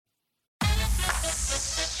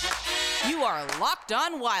are Locked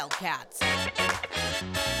On Wildcats,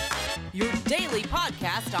 your daily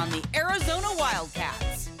podcast on the Arizona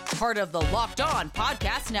Wildcats, part of the Locked On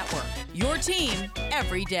Podcast Network, your team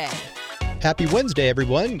every day. Happy Wednesday,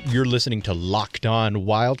 everyone. You're listening to Locked On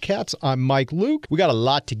Wildcats. I'm Mike Luke. We got a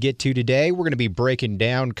lot to get to today. We're going to be breaking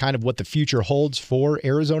down kind of what the future holds for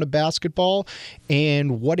Arizona basketball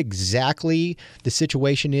and what exactly the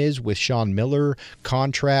situation is with Sean Miller,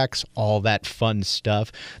 contracts, all that fun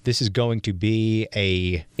stuff. This is going to be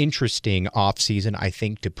an interesting offseason, I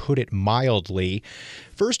think, to put it mildly.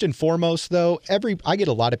 First and foremost, though, I get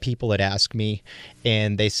a lot of people that ask me,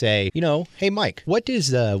 and they say, hey, Mike, what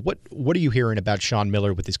are you hearing about Sean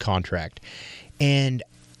Miller with his contract? And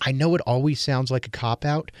I know it always sounds like a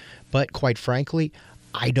cop-out, but quite frankly,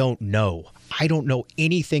 I don't know. I don't know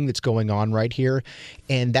anything that's going on right here,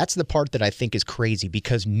 and that's the part that I think is crazy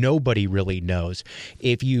because nobody really knows.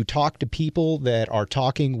 If you talk to people that are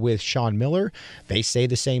talking with Sean Miller, they say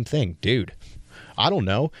the same thing. Dude, I don't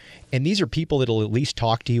know. And these are people that'll at least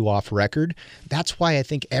talk to you off record. That's why I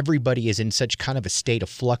think everybody is in such kind of a state of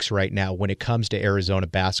flux right now when it comes to Arizona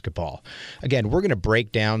basketball. Again, we're going to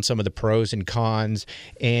break down some of the pros and cons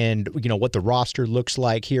and what the roster looks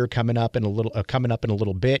like here coming up in a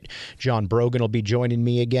little bit. John Brogan will be joining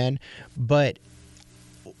me again, but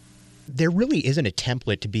there really isn't a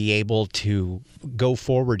template to be able to go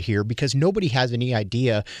forward here because nobody has any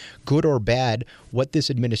idea, good or bad, what this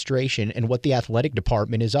administration and what the athletic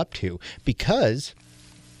department is up to. Because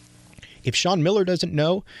if Sean Miller doesn't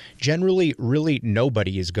know, generally, really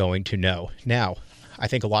nobody is going to know. Now, I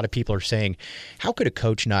think a lot of people are saying, how could a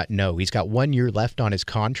coach not know? He's got 1 year left on his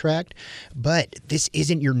contract, but this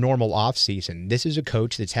isn't your normal offseason. This is a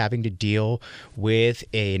coach that's having to deal with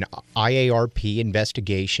an IARP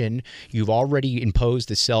investigation. You've already imposed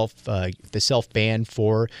the self ban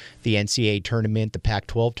for the NCAA tournament, the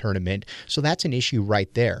Pac-12 tournament, so that's an issue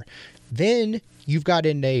right there. Then you've got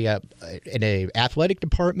in an athletic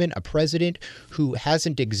department a president who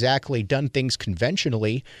hasn't exactly done things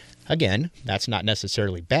conventionally. Again, that's not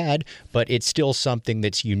necessarily bad, but it's still something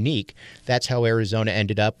that's unique. That's how Arizona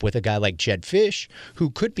ended up with a guy like Jedd Fisch,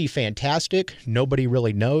 who could be fantastic. Nobody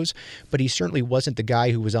really knows, but he certainly wasn't the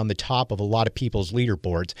guy who was on the top of a lot of people's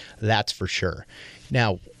leaderboards. That's for sure.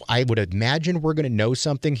 Now, I would imagine we're going to know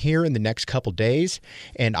something here in the next couple days,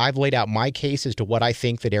 and I've laid out my case as to what I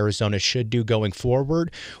think that Arizona should do going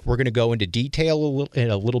forward. We're going to go into detail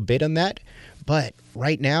in a little bit on that, but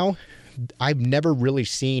right now, I've never really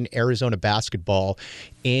seen Arizona basketball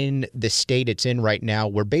in the state it's in right now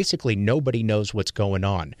where basically nobody knows what's going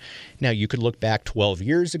on. Now, you could look back 12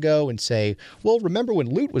 years ago and say, well, remember when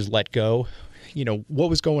Lute was let go? What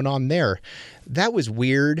was going on there? That was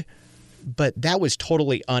weird, but that was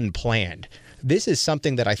totally unplanned. This is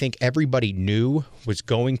something that I think everybody knew was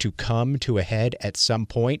going to come to a head at some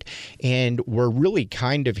point, and we're really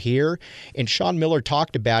kind of here. And Sean Miller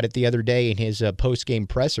talked about it the other day in his post-game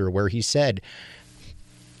presser where he said,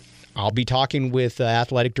 I'll be talking with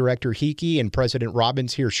Athletic Director Hickey and President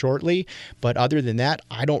Robbins here shortly, but other than that,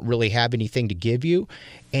 I don't really have anything to give you.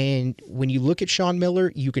 And when you look at Sean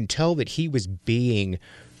Miller, you can tell that he was being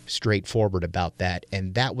straightforward about that,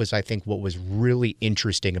 and that was, I think, what was really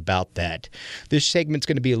interesting about that. This segment's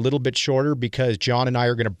going to be a little bit shorter because John and I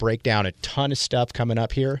are going to break down a ton of stuff coming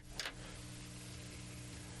up here.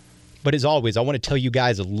 But as always, I want to tell you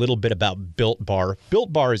guys a little bit about Built Bar.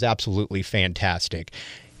 Built Bar is absolutely fantastic.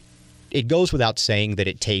 It goes without saying that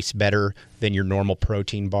it tastes better than your normal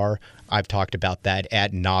protein bar. I've talked about that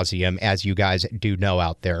ad nauseum, as you guys do know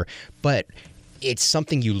out there. But it's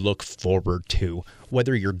something you look forward to.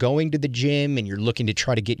 Whether you're going to the gym and you're looking to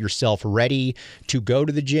try to get yourself ready to go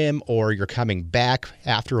to the gym, or you're coming back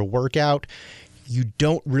after a workout, you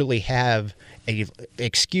don't really have an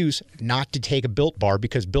excuse not to take a Built Bar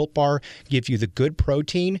because Built Bar gives you the good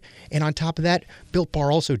protein. And on top of that, Built Bar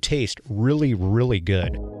also tastes really, really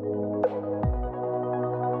good.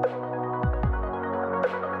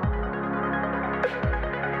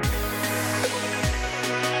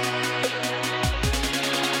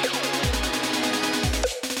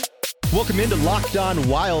 Welcome into Locked On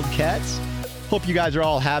Wildcats. Hope you guys are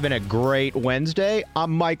all having a great Wednesday.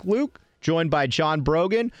 I'm Mike Luke, joined by John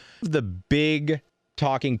Brogan. The big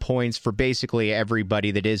talking points for basically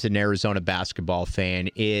everybody that is an Arizona basketball fan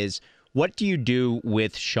is, what do you do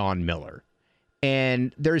with Sean Miller?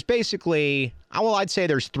 And there's basically, I'd say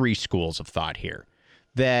there's three schools of thought here.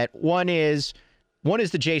 That one is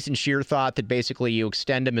the Jason Scheer thought that basically you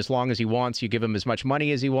extend him as long as he wants, you give him as much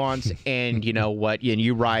money as he wants, and you know what, and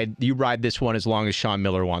you ride this one as long as Sean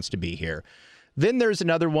Miller wants to be here. Then there's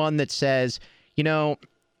another one that says,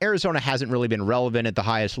 Arizona hasn't really been relevant at the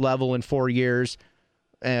highest level in 4 years.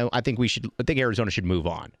 I think Arizona should move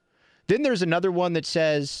on. Then there's another one that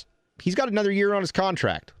says he's got another year on his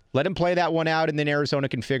contract. Let him play that one out, and then Arizona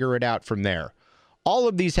can figure it out from there. All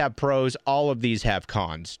of these have pros. All of these have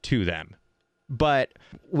cons to them. But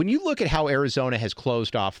when you look at how Arizona has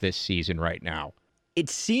closed off this season right now, it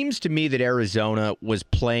seems to me that Arizona was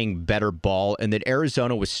playing better ball and that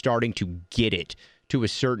Arizona was starting to get it to a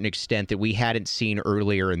certain extent that we hadn't seen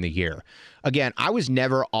earlier in the year. Again, I was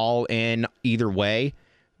never all in either way,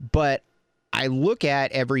 but I look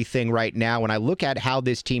at everything right now and I look at how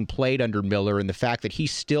this team played under Miller and the fact that he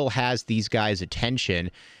still has these guys' attention.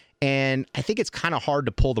 And I think it's kind of hard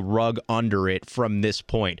to pull the rug under it from this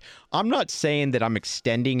point. I'm not saying that I'm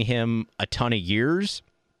extending him a ton of years,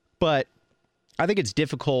 but I think it's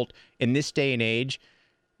difficult in this day and age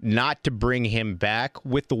not to bring him back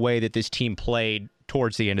with the way that this team played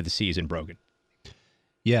towards the end of the season, Brogan.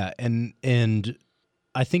 Yeah, and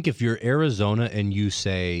I think if you're Arizona and you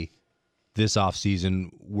say this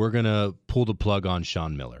offseason, we're going to pull the plug on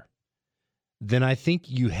Sean Miller, then I think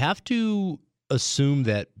you have to assume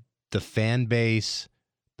that the fan base,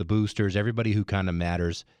 the boosters, everybody who kind of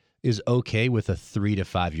matters is okay with a 3 to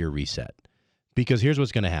 5 year reset. Because here's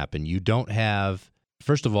what's going to happen. You don't have,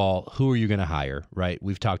 first of all, who are you going to hire, right?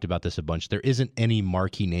 We've talked about this a bunch. There isn't any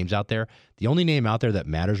marquee names out there. The only name out there that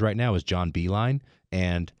matters right now is John Beilein.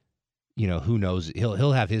 And, you know, who knows?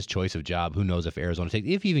 He'll have his choice of job. Who knows if Arizona takes,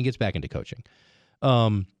 if he even gets back into coaching.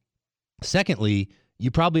 Secondly,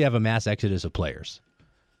 you probably have a mass exodus of players.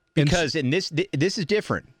 Because in this is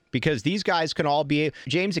different. Because these guys can all be,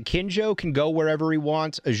 James Akinjo can go wherever he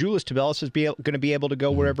wants. Azuolas Tubelis is going to be able to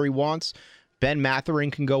go wherever he wants. Ben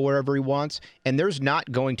Mathurin can go wherever he wants, and there's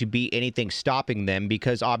not going to be anything stopping them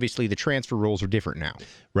because obviously the transfer rules are different now.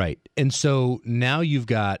 Right. And so now you've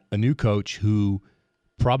got a new coach who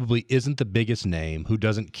probably isn't the biggest name, who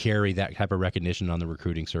doesn't carry that type of recognition on the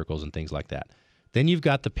recruiting circles and things like that. Then you've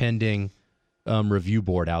got the pending review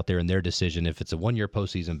board out there and their decision if it's a 1 year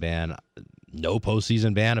postseason ban, no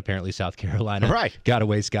postseason ban. Apparently South Carolina got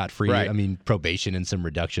away scot-free. Right. I mean, probation and some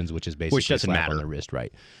reductions, which is basically which doesn't matter on the wrist,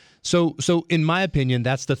 right? So in my opinion,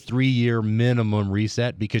 that's the 3 year minimum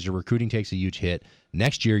reset because your recruiting takes a huge hit.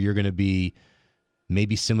 Next year, you're going to be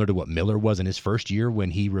maybe similar to what Miller was in his first year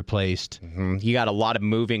when he replaced. You got a lot of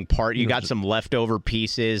moving part. You got some leftover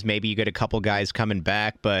pieces. Maybe you get a couple guys coming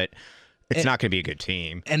back, but it's not going to be a good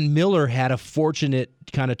team. And Miller had a fortunate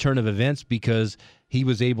kind of turn of events because he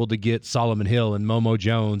was able to get Solomon Hill and Momo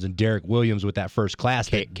Jones and Derek Williams with that first class.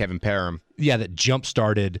 Kevin Parham. Yeah, that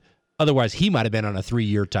jump-started. Otherwise, he might have been on a 3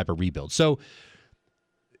 year type of rebuild. So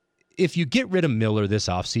if you get rid of Miller this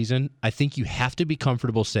offseason, I think you have to be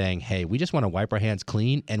comfortable saying, hey, we just want to wipe our hands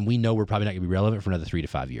clean, and we know we're probably not going to be relevant for another 3 to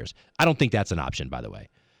 5 years. I don't think that's an option, by the way.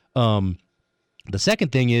 The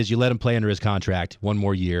second thing is you let him play under his contract 1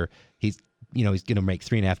 more year. He's going to make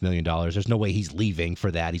 $3.5 million. There's no way he's leaving for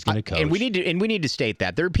that. He's going to coach. And we need to state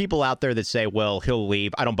that. There are people out there that say, well, he'll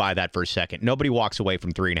leave. I don't buy that for a second. Nobody walks away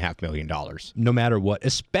from $3.5 million. No matter what,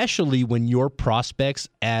 especially when your prospects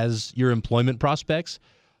as your employment prospects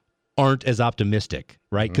aren't as optimistic,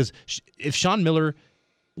 right? Because if Sean Miller,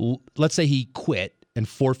 let's say he quit and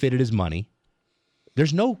forfeited his money,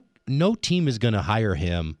 there's no team is going to hire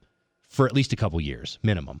him for at least a couple years,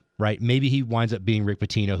 minimum, right? Maybe he winds up being Rick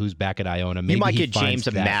Pitino, who's back at Iona. Maybe you might get James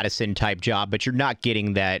of Madison type job, but you're not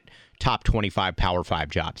getting that top 25 Power 5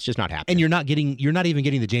 job. It's just not happening. And you're not even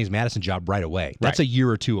getting the James Madison job right away. That's a year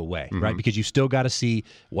or two away, right? Because you still got to see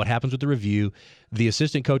what happens with the review. The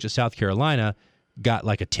assistant coach at South Carolina got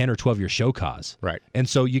like a 10 or 12 year show cause. Right. And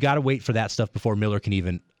so you got to wait for that stuff before Miller can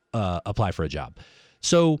even apply for a job.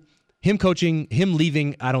 So him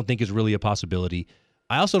leaving, I don't think is really a possibility.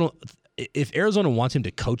 I also don't. If Arizona wants him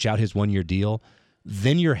to coach out his 1 year deal,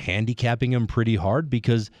 then you're handicapping him pretty hard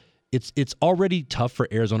because it's already tough for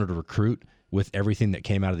Arizona to recruit with everything that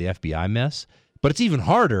came out of the FBI mess. But it's even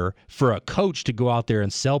harder for a coach to go out there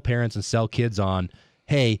and sell parents and sell kids on,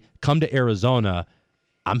 hey, come to Arizona.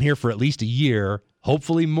 I'm here for at least a year,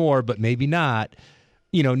 hopefully more, but maybe not.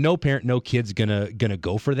 No parent, no kid's gonna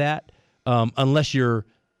go for that unless you're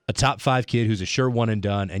a top 5 kid who's a sure one and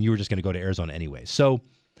done, and you were just gonna go to Arizona anyway. So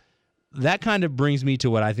that kind of brings me to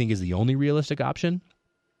what I think is the only realistic option,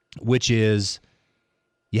 which is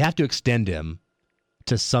you have to extend him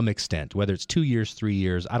to some extent, whether it's 2 years, 3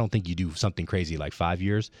 years. I don't think you do something crazy like 5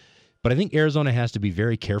 years, but I think Arizona has to be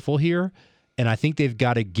very careful here, and I think they've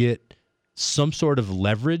got to get some sort of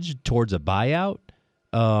leverage towards a buyout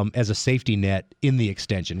as a safety net in the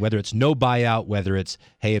extension, whether it's no buyout, whether it's,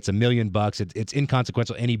 hey, it's $1 million, it's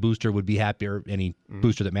inconsequential. Any booster would be happy, or any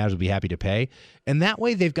booster that matters would be happy to pay. And that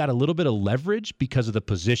way they've got a little bit of leverage because of the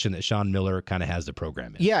position that Sean Miller kind of has the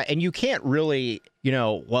program in. Yeah, and you can't really,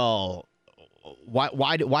 well,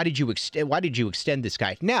 why did you extend this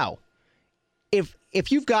guy? Now, if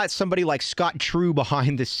you've got somebody like Scott True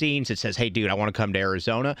behind the scenes that says, hey, dude, I want to come to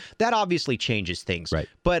Arizona, that obviously changes things. Right.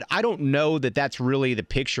 But I don't know that that's really the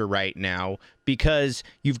picture right now, because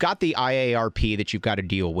you've got the IARP that you've got to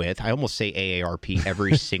deal with. I almost say AARP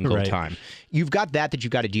every single Right. time. You've got that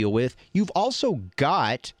you've got to deal with. You've also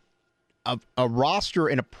got a roster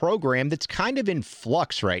and a program that's kind of in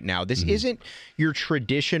flux right now. This isn't your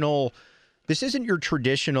traditional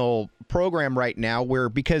program right now,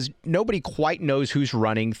 because nobody quite knows who's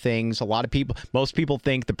running things. Most people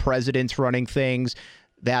think the president's running things.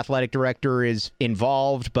 The athletic director is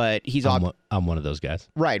involved, but he's I'm one of those guys.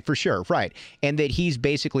 Right, for sure, right. And that he's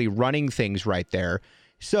basically running things right there.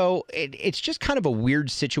 So it's just kind of a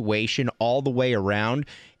weird situation all the way around.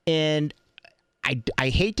 And I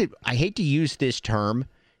hate to use this term,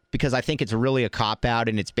 because I think it's really a cop-out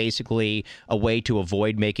and it's basically a way to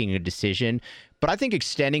avoid making a decision. But I think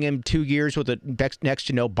extending him 2 years with a next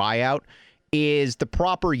to no buyout is the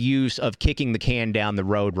proper use of kicking the can down the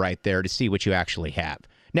road right there to see what you actually have.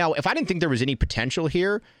 Now, if I didn't think there was any potential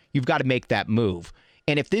here, you've got to make that move.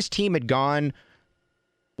 And if this team had gone,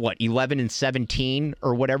 11-17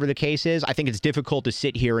 or whatever the case is, I think it's difficult to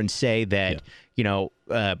sit here and say that,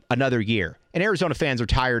 another year. And Arizona fans are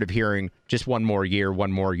tired of hearing just one more year.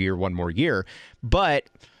 But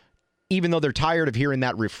even though they're tired of hearing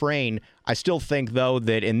that refrain, I still think, though,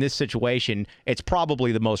 that in this situation, it's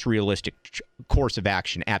probably the most realistic course of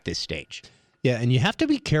action at this stage. Yeah, and you have to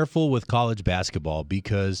be careful with college basketball,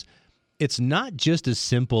 because it's not just as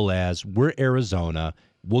simple as we're Arizona,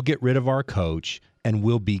 we'll get rid of our coach, and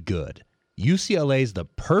we'll be good. UCLA is the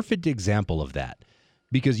perfect example of that,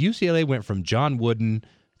 because UCLA went from John Wooden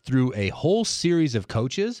through a whole series of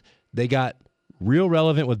coaches. They got real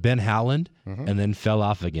relevant with Ben Howland and then fell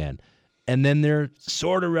off again. And then they're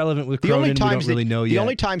sort of relevant with Cronin. We don't really know yet. The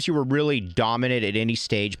only times you were really dominant at any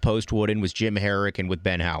stage post-Wooden was Jim Herrick and with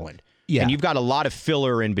Ben Howland. Yeah. And you've got a lot of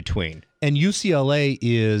filler in between. And UCLA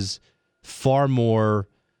is far more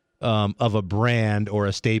of a brand or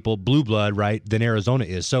a staple, blue blood, right, than Arizona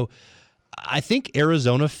is. So I think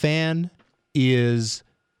Arizona fan is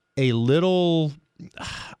a little,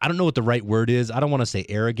 I don't know what the right word is. I don't want to say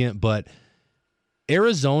arrogant, but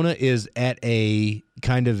Arizona is at a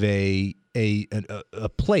kind of a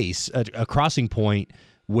place, a crossing point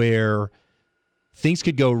where things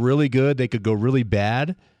could go really good, they could go really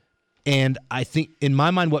bad. And I think, in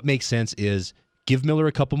my mind, what makes sense is give Miller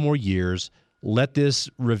a couple more years, let this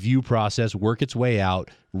review process work its way out,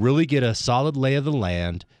 really get a solid lay of the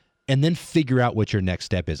land, and then figure out what your next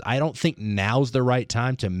step is. I don't think now's the right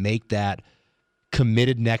time to make that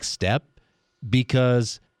committed next step,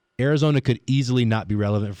 because Arizona could easily not be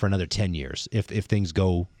relevant for another 10 years if things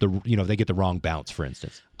go, if they get the wrong bounce, for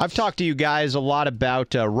instance. I've talked to you guys a lot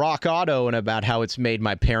about Rock Auto and about how it's made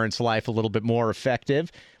my parents' life a little bit more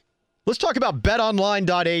effective. Let's talk about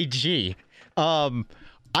betonline.ag.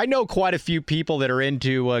 I know quite a few people that are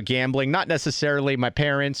into gambling, not necessarily my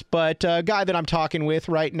parents, but a guy that I'm talking with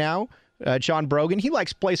right now, John Brogan. He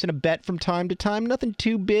likes placing a bet from time to time. Nothing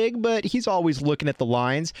too big, but he's always looking at the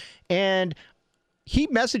lines. And he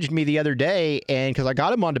messaged me the other day, and because I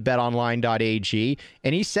got him onto betonline.ag,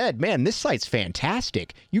 and he said, man, this site's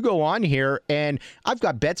fantastic. You go on here, and I've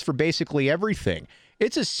got bets for basically everything.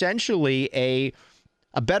 It's essentially a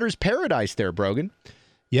bettor's paradise there, Brogan.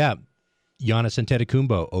 Yeah. Giannis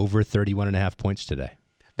Antetokounmpo over 31.5 points today.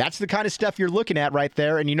 That's the kind of stuff you're looking at right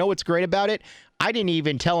there. And you know what's great about it? I didn't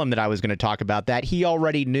even tell him that I was going to talk about that. He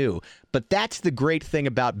already knew. But that's the great thing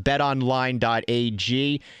about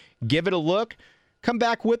betonline.ag. Give it a look. Come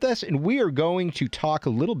back with us, and we are going to talk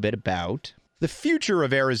a little bit about the future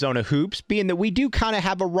of Arizona hoops, being that we do kind of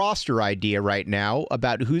have a roster idea right now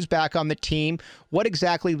about who's back on the team, what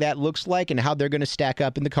exactly that looks like, and how they're going to stack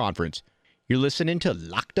up in the conference. You're listening to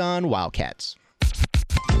Locked On Wildcats.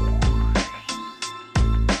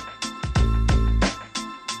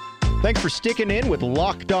 Thanks for sticking in with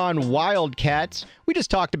Locked On Wildcats. We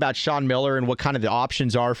just talked about Sean Miller and what kind of the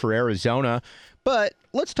options are for Arizona. But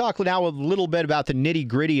let's talk now a little bit about the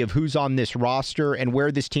nitty-gritty of who's on this roster and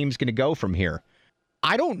where this team's going to go from here.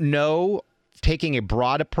 I don't know, taking a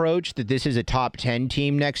broad approach, that this is a top 10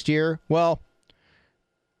 team next year. Well,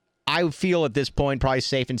 I feel at this point probably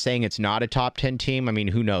safe in saying it's not a top 10 team. I mean,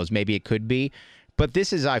 who knows? Maybe it could be. But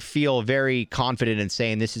this is, I feel, very confident in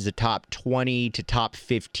saying this is a top 20 to top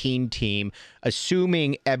 15 team,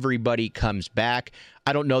 assuming everybody comes back.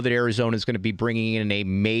 I don't know that Arizona is going to be bringing in a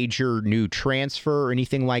major new transfer or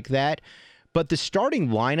anything like that. But the starting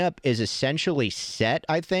lineup is essentially set,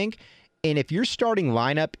 I think. And if your starting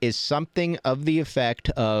lineup is something of the effect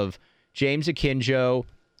of James Akinjo,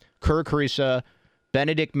 Kerr Kriisa,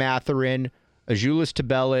 Benedict Mathurin, Azuolas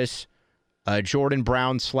Tubelis, Jordan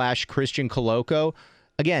Brown / Christian Coloco.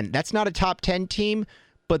 Again, that's not a top 10 team,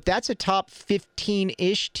 but that's a top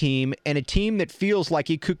 15-ish team and a team that feels like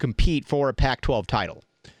it could compete for a Pac-12 title.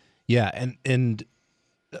 Yeah, and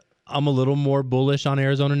I'm a little more bullish on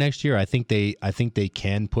Arizona next year. I think they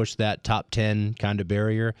can push that top 10 kind of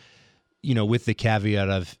barrier, with the caveat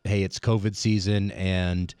of, hey, it's COVID season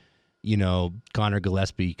and Connor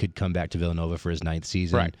Gillespie could come back to Villanova for his 9th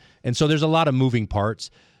season. Right. And so there's a lot of moving parts.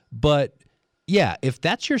 But, yeah, if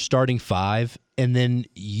that's your starting 5 and then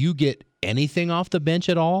you get anything off the bench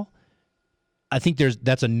at all, I think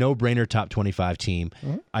that's a no-brainer top 25 team.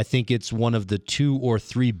 Mm-hmm. I think it's one of the 2 or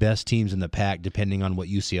 3 best teams in the pack, depending on what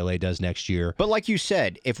UCLA does next year. But like you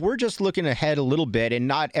said, if we're just looking ahead a little bit, and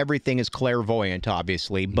not everything is clairvoyant,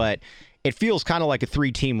 obviously, but it feels kind of like a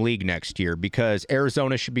 3-team league next year because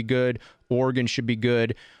Arizona should be good, Oregon should be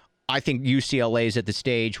good. I think UCLA is at the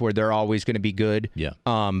stage where they're always going to be good. Yeah.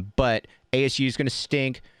 But ASU is going to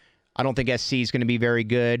stink. I don't think SC is going to be very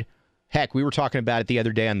good. Heck, we were talking about it the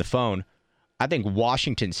other day on the phone. I think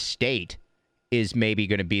Washington State is maybe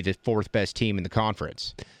going to be the 4th best team in the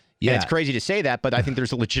conference. Yeah. And it's crazy to say that, but I think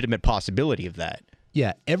there's a legitimate possibility of that.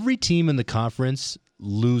 Yeah, every team in the conference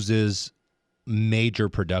loses major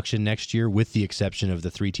production next year, with the exception of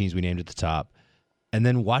the 3 teams we named at the top. And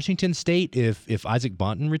then Washington State, if Isaac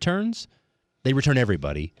Bonton returns, they return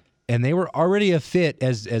everybody. And they were already a fit,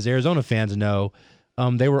 as Arizona fans know,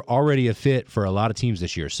 they were already a fit for a lot of teams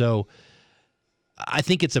this year. So I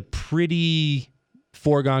think it's a pretty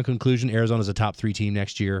foregone conclusion. Arizona's a top 3 team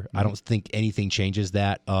next year. I don't think anything changes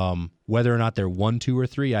that. Whether or not they're 1, 2, or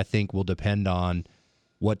 3, I think will depend on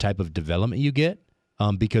what type of development you get.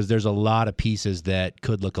 Because there's a lot of pieces that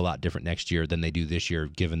could look a lot different next year than they do this year,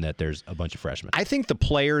 given that there's a bunch of freshmen. I think the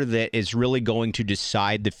player that is really going to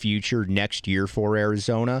decide the future next year for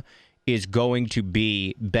Arizona is going to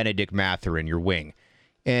be Benedict Mathurin, your wing.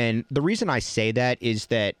 And the reason I say that is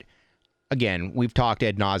that, again, we've talked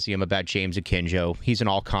ad nauseum about James Akinjo. He's an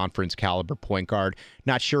all-conference caliber point guard.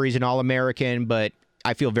 Not sure he's an All-American, but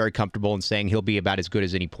I feel very comfortable in saying he'll be about as good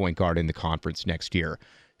as any point guard in the conference next year.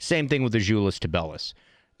 Same thing with Azuolas Tubelis.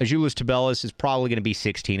 Azuolas Tubelis is probably going to be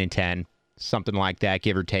 16-10, something like that,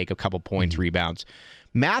 give or take a couple points, rebounds.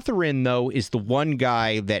 Mathurin, though, is the one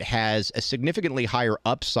guy that has a significantly higher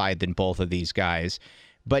upside than both of these guys,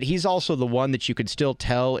 but he's also the one that you could still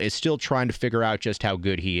tell is still trying to figure out just how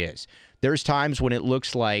good he is. There's times when it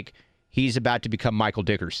looks like he's about to become Michael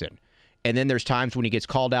Dickerson, and then there's times when he gets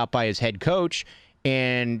called out by his head coach,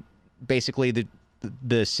 and basically the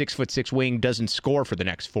 6'6" wing doesn't score for the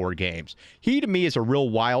next 4 games. He, to me, is a real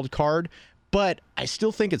wild card, but I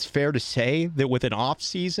still think it's fair to say that with an off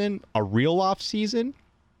season, a real off season,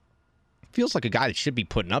 feels like a guy that should be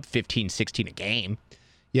putting up 15, 16 a game.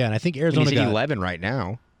 Yeah, and I think Arizona he's at 11 right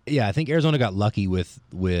now. Yeah, I think Arizona got lucky with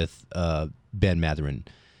Ben Mathurin.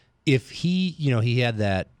 If he had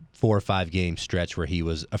that 4 or 5 game stretch where he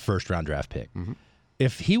was a first-round draft pick. Mm-hmm.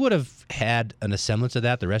 If he would have had an semblance of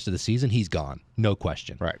that the rest of the season, he's gone. No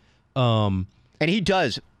question. Right. And he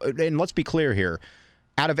does. And let's be clear here.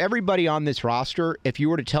 Out of everybody on this roster, if you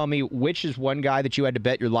were to tell me which is one guy that you had to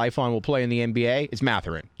bet your life on will play in the NBA, it's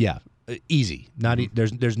Mathurin. Yeah. Easy.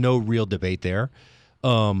 There's no real debate there.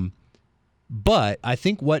 But I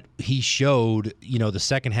think what he showed, the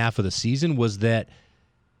second half of the season was that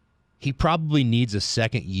he probably needs a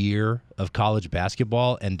second year of college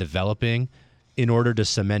basketball and developing in order to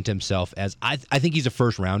cement himself as I think he's a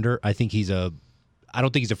first rounder. I don't think he's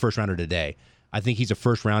a first rounder today. I think he's a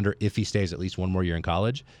first rounder if he stays at least one more year in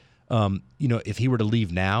college. If he were to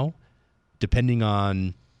leave now, depending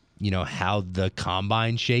on how the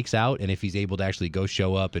combine shakes out and if he's able to actually go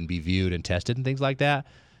show up and be viewed and tested and things like that,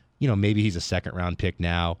 maybe he's a second round pick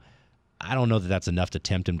now. I don't know that that's enough to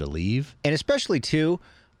tempt him to leave. And especially too,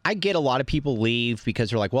 I get a lot of people leave because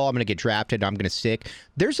they're like, well, I'm going to get drafted, I'm going to stick.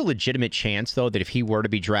 There's a legitimate chance, though, that if he were to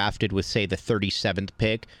be drafted with, say, the 37th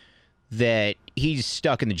pick, that he's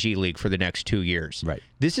stuck in the G League for the next 2 years. Right.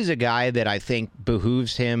 This is a guy that I think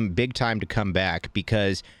behooves him big time to come back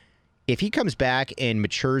because if he comes back and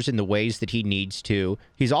matures in the ways that he needs to,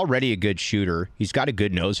 he's already a good shooter. He's got a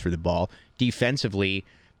good nose for the ball. Defensively,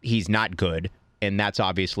 he's not good. and that's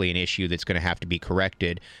obviously an issue that's going to have to be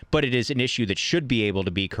corrected. But it is an issue that should be able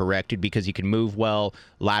to be corrected because he can move well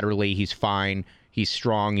laterally. He's fine. He's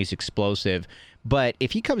strong. He's explosive. But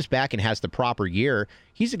if he comes back and has the proper year,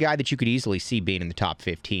 he's a guy that you could easily see being in the top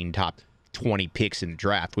 15, top 20 picks in the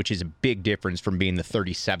draft, which is a big difference from being the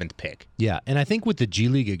 37th pick. Yeah, and I think with the G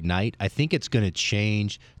League Ignite, I think it's going to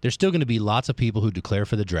change. There's still going to be lots of people who declare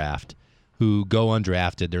for the draft, who go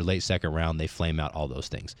undrafted, they're late second round, they flame out, all those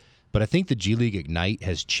things. But I think the G League Ignite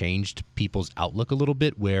has changed people's outlook a little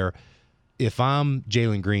bit, where if I'm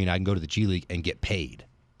Jalen Green, I can go to the G League and get paid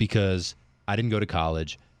because I didn't go to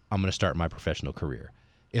college. I'm going to start my professional career.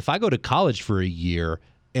 If I go to college for a year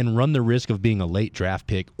and run the risk of being a late draft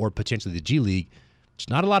pick or potentially the G League, it's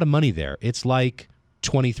not a lot of money there. It's like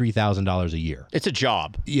 $23,000 a year. It's a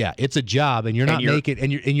job. Yeah, it's a job, and you're not making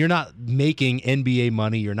NBA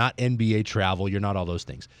money. You're not NBA travel. You're not all those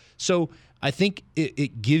things. So I think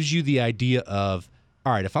it gives you the idea of,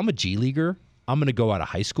 all right, if I'm a G leaguer, I'm going to go out of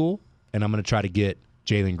high school and I'm going to try to get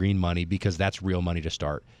Jalen Green money because that's real money to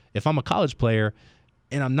start. If I'm a college player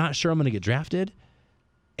and I'm not sure I'm going to get drafted,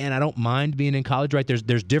 and I don't mind being in college, right?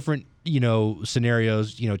 There's different,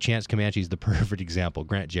 scenarios. Chance Comanche's the perfect example.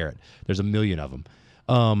 Grant Jarrett. There's a million of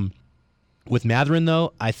them. With Mathurin,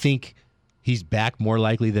 though, I think he's back more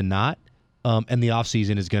likely than not, and the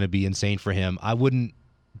offseason is going to be insane for him. I wouldn't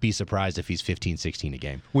be surprised if he's 15, 16 a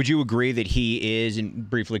game. Would you agree that he is, and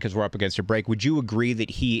briefly because we're up against a break, would you agree that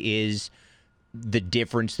he is the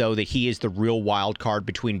difference, though, that he is the real wild card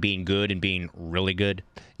between being good and being really good?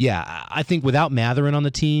 Yeah, I think without Mathurin on the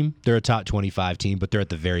team, they're a top 25 team, but they're at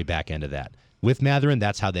the very back end of that. With Mathurin,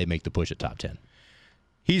 that's how they make the push at top 10.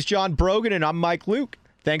 He's John Brogan, and I'm Mike Luke.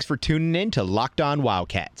 Thanks for tuning in to Locked On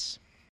Wildcats.